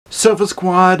Sofa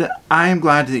Squad, I am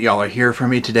glad that y'all are here for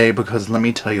me today because let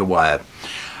me tell you what.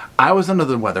 I was under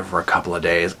the weather for a couple of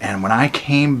days, and when I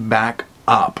came back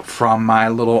up from my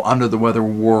little under the weather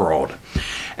world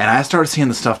and I started seeing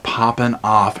the stuff popping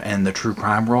off in the true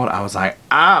crime world, I was like,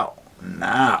 oh,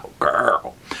 no,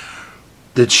 girl.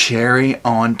 The cherry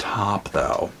on top,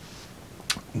 though,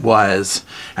 was,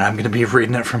 and I'm going to be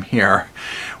reading it from here,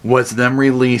 was them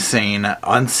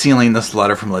unsealing this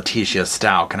letter from Letecia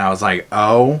Stauch. And I was like,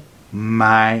 oh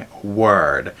my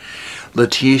word.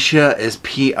 Letecia is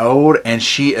PO'd and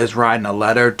she is writing a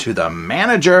letter to the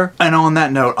manager. And on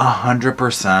that note,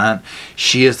 100%,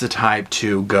 she is the type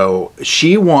to go,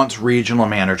 she wants regional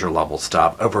manager level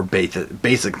stuff over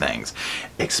basic things.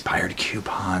 Expired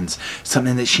coupons,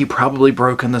 something that she probably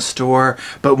broke in the store,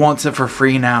 but wants it for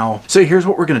free now. So here's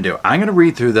what we're going to do. I'm going to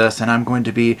read through this and I'm going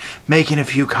to be making a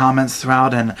few comments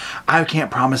throughout, and I can't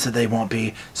promise that they won't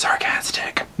be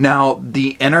sarcastic. Now,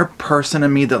 the inner person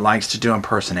in me that likes to do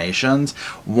impersonations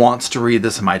wants to read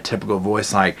this in my typical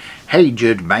voice like, hey,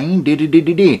 Judge Bain,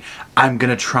 dee-dee-dee-dee-dee. I'm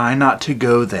going to try not to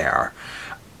go there.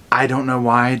 I don't know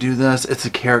why I do this. It's a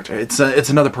character. It's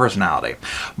another personality.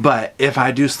 But if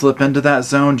I do slip into that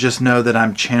zone, just know that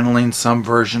I'm channeling some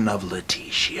version of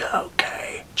Letecia,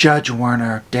 okay? Judge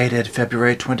Warner, dated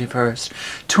February 21st,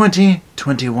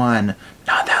 2021.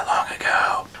 Not that long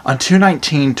ago. On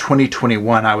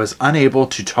 2/19/2021, I was unable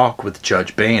to talk with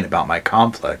Judge Bain about my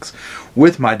conflicts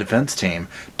with my defense team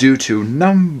due to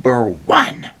number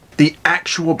one, the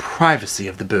actual privacy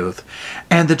of the booth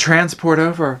and the transport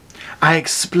over. I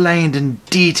explained in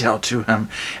detail to him,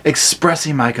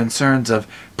 expressing my concerns of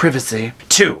privacy.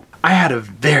 2. I had a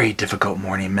very difficult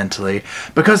morning mentally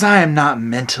because I am not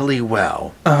mentally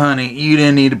well. Honey, you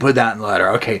didn't need to put that in the letter.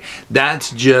 Okay,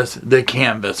 that's just the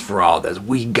canvas for all this.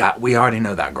 We already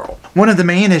know that, girl. One of the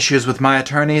main issues with my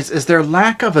attorneys is their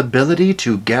lack of ability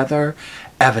to gather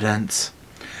evidence.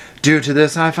 Due to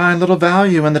this, I find little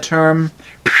value in the term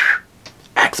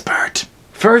expert.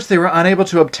 First, they were unable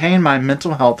to obtain my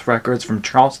mental health records from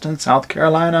Charleston, South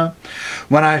Carolina.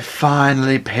 When I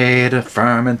finally paid a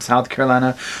firm in South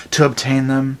Carolina to obtain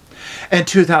them. In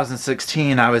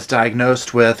 2016, I was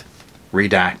diagnosed with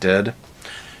redacted.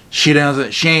 She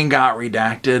ain't got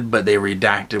redacted, but they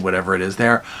redacted whatever it is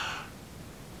there.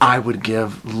 I would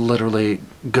give literally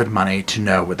good money to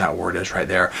know what that word is right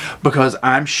there, because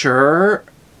I'm sure,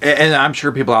 and I'm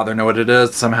sure people out there know what it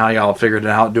is. Somehow y'all figured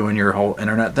it out doing your whole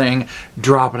internet thing.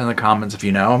 Drop it in the comments if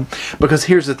you know. Because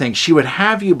here's the thing. She would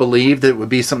have you believe that it would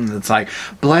be something that's like,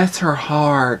 bless her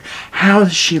heart, how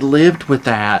has she lived with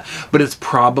that? But it's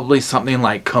probably something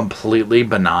like completely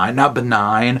benign. Not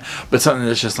benign, but something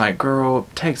that's just like, girl,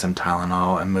 take some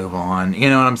Tylenol and move on.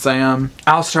 You know what I'm saying?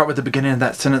 I'll start with the beginning of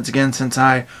that sentence again since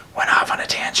I went off on a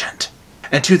tangent.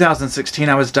 In 2016,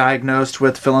 I was diagnosed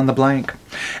with fill in the blank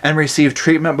and received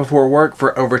treatment before work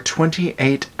for over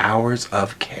 28 hours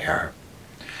of care.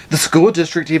 The school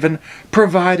district even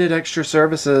provided extra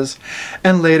services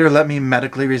and later let me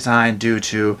medically resign due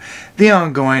to the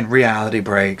ongoing reality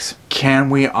breaks. Can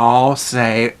we all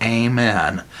say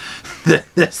amen?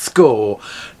 This school,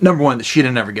 number one, she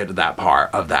didn't ever get to that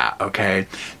part of that, okay?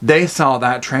 They saw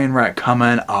that train wreck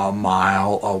coming a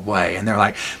mile away and they're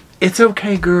like, it's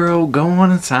okay, girl. Go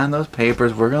on and sign those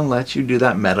papers. We're going to let you do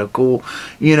that medical,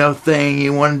 thing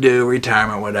you want to do,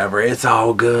 retirement, whatever. It's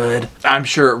all good. I'm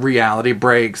sure reality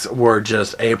breaks were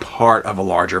just a part of a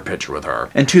larger picture with her.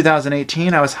 In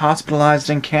 2018, I was hospitalized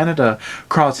in Canada,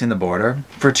 crossing the border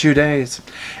for 2 days,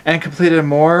 and completed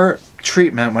more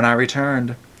treatment when I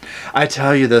returned. I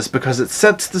tell you this because it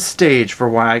sets the stage for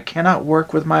why I cannot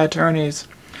work with my attorneys.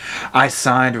 I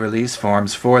signed release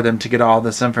forms for them to get all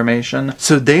this information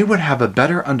so they would have a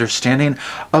better understanding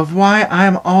of why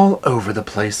I'm all over the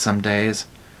place some days.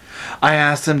 I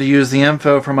asked them to use the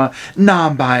info from a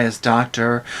non-biased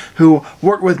doctor who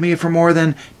worked with me for more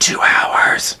than 2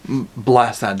 hours.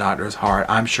 Bless that doctor's heart.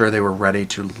 I'm sure they were ready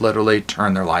to literally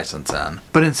turn their license in.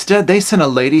 But instead, they sent a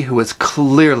lady who was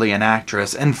clearly an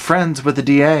actress and friends with the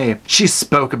DA. She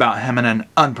spoke about him in an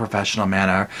unprofessional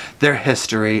manner, their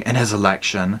history, and his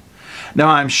election. Now,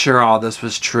 I'm sure all this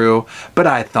was true, but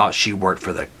I thought she worked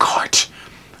for the court,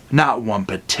 not one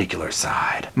particular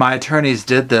side. My attorneys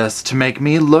did this to make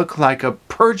me look like a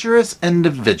perjurous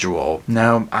individual.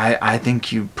 No, I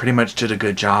think you pretty much did a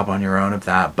good job on your own of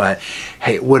that, but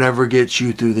hey, whatever gets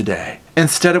you through the day.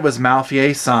 Instead, it was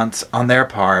malfeasance on their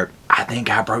part. I think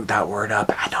I broke that word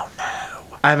up. I don't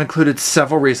know. I have included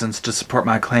several reasons to support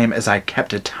my claim as I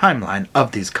kept a timeline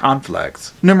of these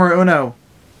conflicts. Numero uno,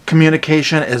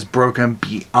 communication is broken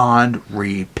beyond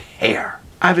repair.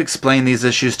 I've explained these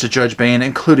issues to Judge Bain,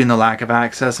 including the lack of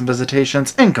access and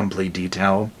visitations, in complete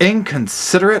detail.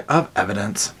 Inconsiderate of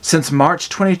evidence. Since March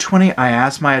 2020, I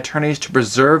asked my attorneys to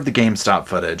preserve the GameStop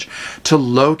footage, to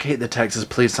locate the Texas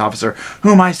police officer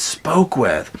whom I spoke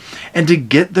with, and to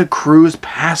get the cruise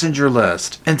passenger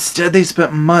list. Instead, they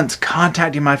spent months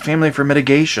contacting my family for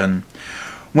mitigation.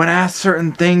 When asked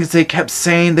certain things, they kept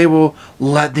saying they will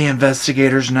let the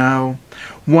investigators know.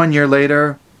 1 year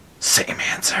later, same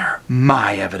answer.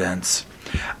 My evidence.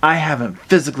 I haven't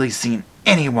physically seen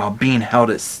any while being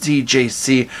held at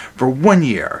CJC for 1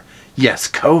 year. Yes,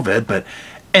 COVID, but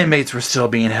inmates were still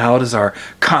being held as our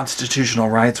constitutional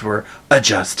rights were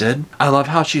adjusted. I love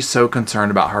how she's so concerned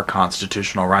about her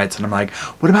constitutional rights, and I'm like,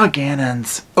 what about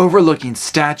Gannon's? Overlooking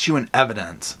statute and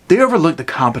evidence. They overlooked the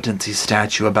competency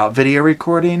statute about video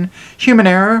recording. Human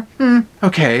error?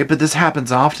 Okay, but this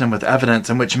happens often with evidence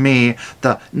in which me,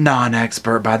 the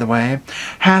non-expert by the way,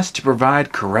 has to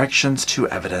provide corrections to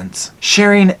evidence.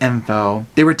 Sharing info.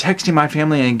 They were texting my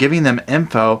family and giving them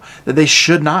info that they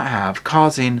should not have,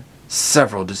 causing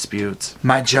several disputes.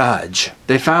 My judge.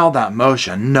 They filed that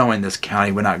motion knowing this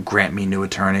county would not grant me new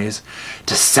attorneys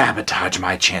to sabotage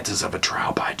my chances of a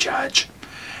trial by judge.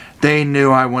 They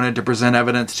knew I wanted to present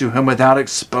evidence to him without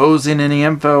exposing any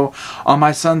info on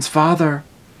my son's father.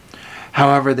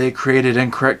 However, they created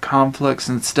incorrect conflicts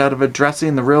instead of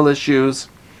addressing the real issues.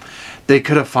 They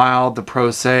could have filed the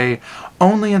pro se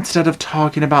only instead of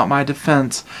talking about my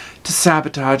defense to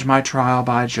sabotage my trial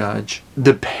by judge.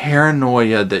 The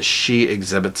paranoia that she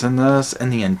exhibits in this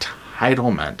and the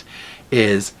entitlement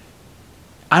is,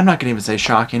 I'm not going to even say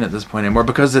shocking at this point anymore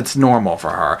because it's normal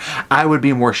for her. I would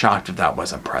be more shocked if that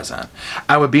wasn't present.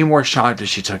 I would be more shocked if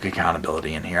she took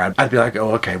accountability in here. I'd be like,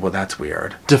 oh, okay, well, that's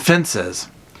weird. Defenses.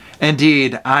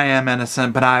 Indeed, I am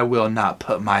innocent, but I will not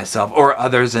put myself or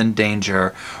others in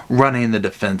danger running the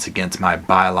defense against my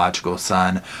biological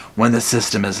son when the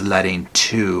system is letting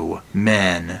 2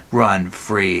 men run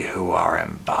free who are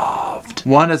involved.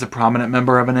 One is a prominent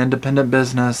member of an independent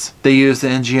business. They use the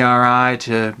NGRI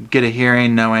to get a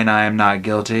hearing knowing I am not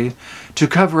guilty, to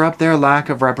cover up their lack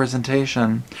of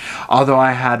representation. Although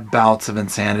I had bouts of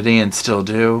insanity and still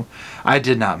do, I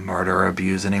did not murder or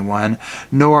abuse anyone,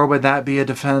 nor would that be a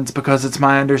defense because it's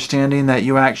my understanding that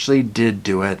you actually did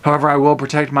do it. However, I will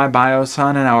protect my bio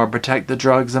son and I will protect the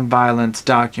drugs and violence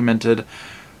documented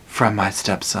from my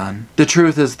stepson. The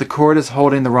truth is the court is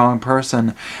holding the wrong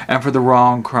person and for the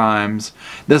wrong crimes.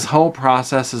 This whole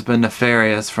process has been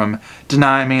nefarious, from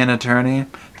denying me an attorney,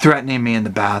 threatening me in the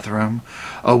bathroom,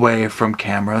 away from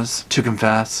cameras, to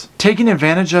confess, taking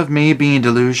advantage of me being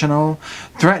delusional,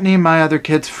 threatening my other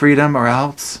kids' freedom, or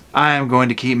else I am going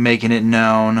to keep making it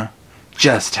known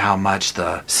just how much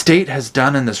the state has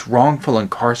done in this wrongful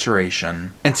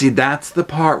incarceration. And see, that's the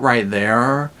part right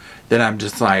there that I'm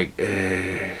just like,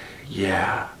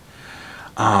 yeah.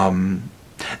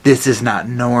 This is not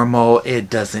normal. It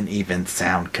doesn't even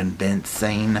sound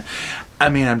convincing. I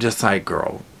mean, I'm just like,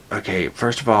 girl, okay,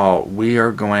 first of all, we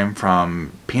are going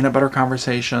from peanut butter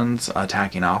conversations,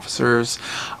 attacking officers,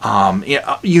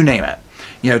 yeah, you name it,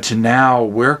 to now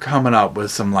we're coming up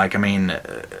with some, like, I mean,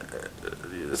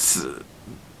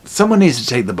 someone needs to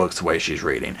take the books away she's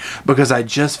reading, because I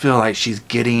just feel like she's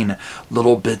getting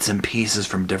little bits and pieces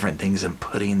from different things and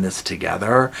putting this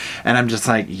together. And I'm just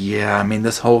like, yeah, I mean,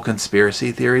 this whole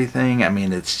conspiracy theory thing, I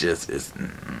mean, it's just,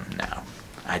 no.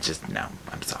 No,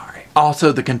 I'm sorry.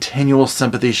 Also, the continual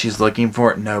sympathy she's looking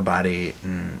for, nobody,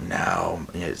 no,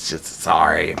 it's just,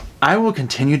 sorry. I will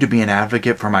continue to be an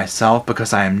advocate for myself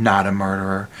because I am not a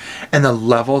murderer. And the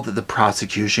level that the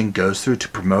prosecution goes through to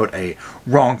promote a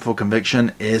wrongful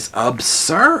conviction is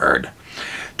absurd.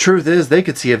 Truth is, they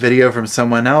could see a video from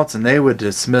someone else and they would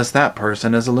dismiss that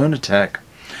person as a lunatic.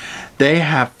 They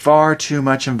have far too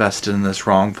much invested in this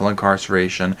wrongful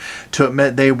incarceration to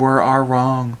admit they were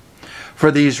wrong. For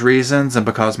these reasons, and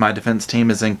because my defense team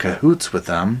is in cahoots with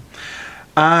them,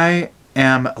 I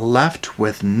am left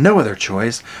with no other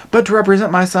choice but to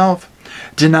represent myself.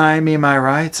 Denying me my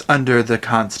rights under the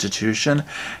Constitution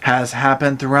has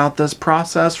happened throughout this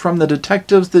process, from the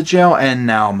detectives, the jail, and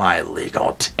now my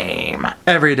legal team.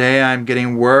 Every day I'm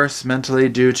getting worse mentally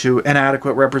due to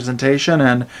inadequate representation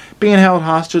and being held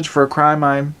hostage for a crime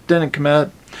I didn't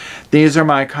commit. These are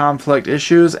my conflict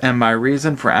issues and my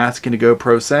reason for asking to go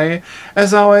pro se.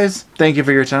 As always, thank you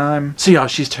for your time. So y'all,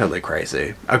 she's totally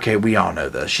crazy. Okay, we all know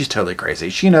this. She's totally crazy.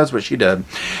 She knows what she did.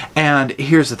 And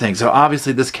here's the thing. So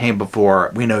obviously this came before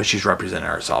we know she's representing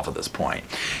herself at this point.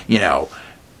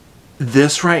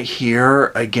 This right here,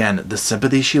 again, the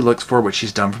sympathy she looks for, what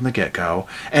she's done from the get-go,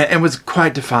 and was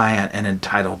quite defiant and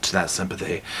entitled to that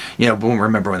sympathy. You know,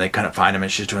 remember when they couldn't find him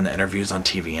and she's doing the interviews on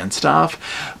TV and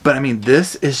stuff. But I mean,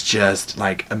 this is just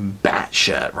like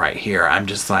batshit right here. I'm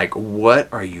just like, what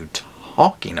are you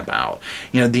talking about?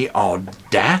 You know, the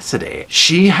audacity.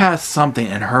 She has something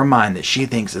in her mind that she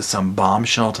thinks is some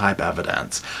bombshell type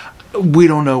evidence. We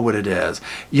don't know what it is.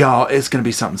 Y'all, it's going to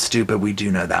be something stupid. We do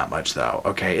know that much, though,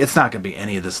 okay? It's not going to be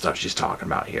any of the stuff she's talking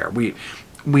about here. We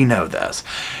know this.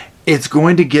 It's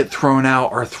going to get thrown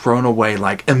out or thrown away,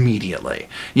 like, immediately.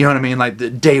 You know what I mean? Like, the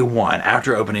day one,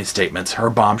 after opening statements, her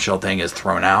bombshell thing is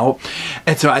thrown out.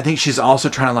 And so I think she's also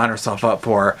trying to line herself up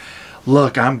for,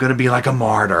 look, I'm going to be like a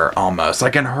martyr, almost.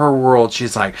 Like, in her world,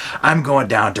 she's like, I'm going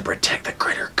down to protect the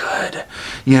greater good.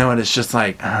 You know, and it's just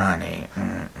like, honey,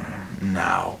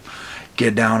 no.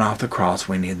 Get down off the cross.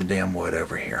 We need the damn wood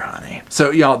over here, honey.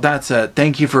 So, y'all, that's it.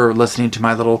 Thank you for listening to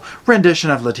my little rendition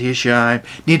of Letecia. I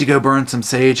need to go burn some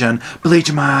sage and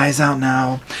bleach my eyes out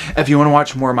now. If you want to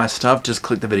watch more of my stuff, just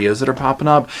click the videos that are popping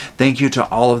up. Thank you to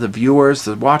all of the viewers,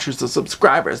 the watchers, the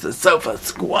subscribers, the Sofa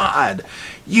Squad.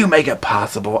 You make it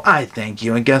possible. I thank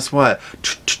you. And guess what?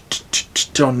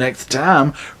 Till next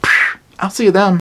time, I'll see you then.